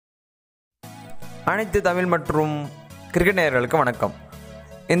அனைத்து தமிழ் மற்றும் கிரிக்கெட் நேயர்களுக்கு வணக்கம்.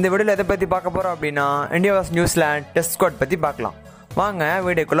 இந்த வீடியோவில் எதை பற்றி பார்க்க போகிறோம் அப்படின்னா India vs New Zealand test squad பற்றி பார்க்கலாம். வாங்க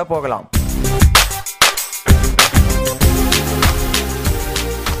வீடியோக்குள்ளே போகலாம்.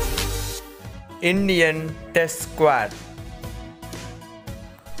 Indian test squad.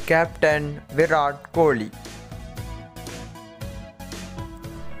 Captain Virat Kohli,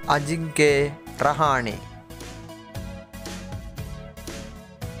 Ajinkya Rahane,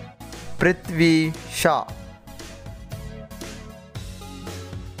 Prithvi Shah,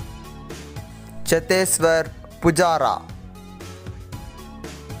 சேதேஸ்வர் Pujara,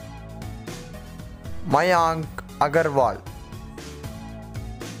 Mayank Agarwal,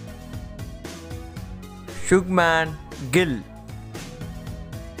 Shubman Gill,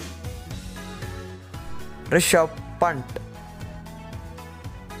 Rishabh Pant,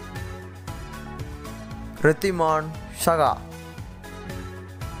 Wriddhiman ஷகா,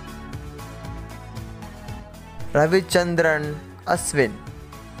 Ravichandran Ashwin,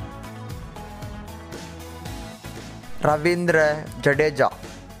 Ravindra Jadeja,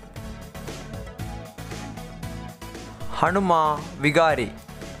 Hanuma விகாரி,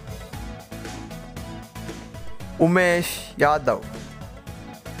 Umesh Yadav,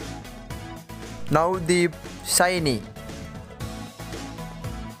 Navdeep Saini,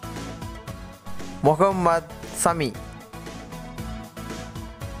 Mohammed Sami,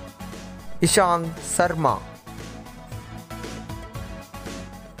 Ishant Sharma,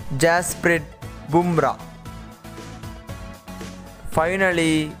 Jasprit Bumrah.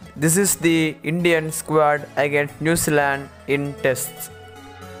 Finally, this is the Indian squad against New Zealand in tests.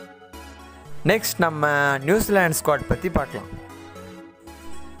 Next நம்ம நியூசிலாந்து ஸ்குவாட் பற்றி பார்க்கலாம்.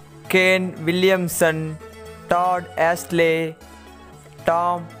 Kane Williamson, dot ஆஸ்லே,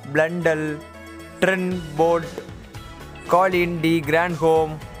 Tom Blundell, Trent bolt, Colin D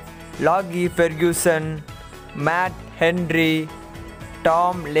Grandhomme, லாகி Ferguson, mat Henry,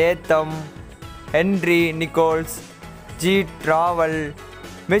 Tom Latham, Henry Nicholls, G travel,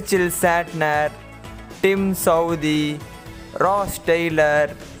 Mitchell Santner, dim Saudi, Ross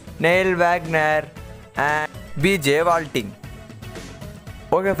Taylor, nail Wagner and PJ வால்டிங்.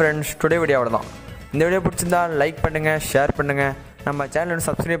 Okay friends, today video அவ்வளோதான். இந்த video பிடிச்சிருந்தா like பண்ணுங்கள், share பண்ணுங்கள். நம்ம channel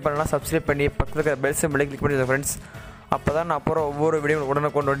subscribe பண்ணலாம், subscribe பண்ணி பக்கத்தில் இருக்கிற பெல் சிம்பலை கிளிக் பண்ணி ஃப்ரெண்ட்ஸ். அப்போ தான் நான் அப்புறம் ஒவ்வொரு வீடியோ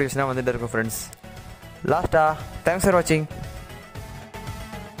உடனுக்குடன் நோட்டிஃபிகேஷனாக வந்துட்டு இருக்கும் ஃப்ரெண்ட்ஸ். லாஸ்ட்டாக தேங்க்ஸ் ஃபார் வாட்சிங்.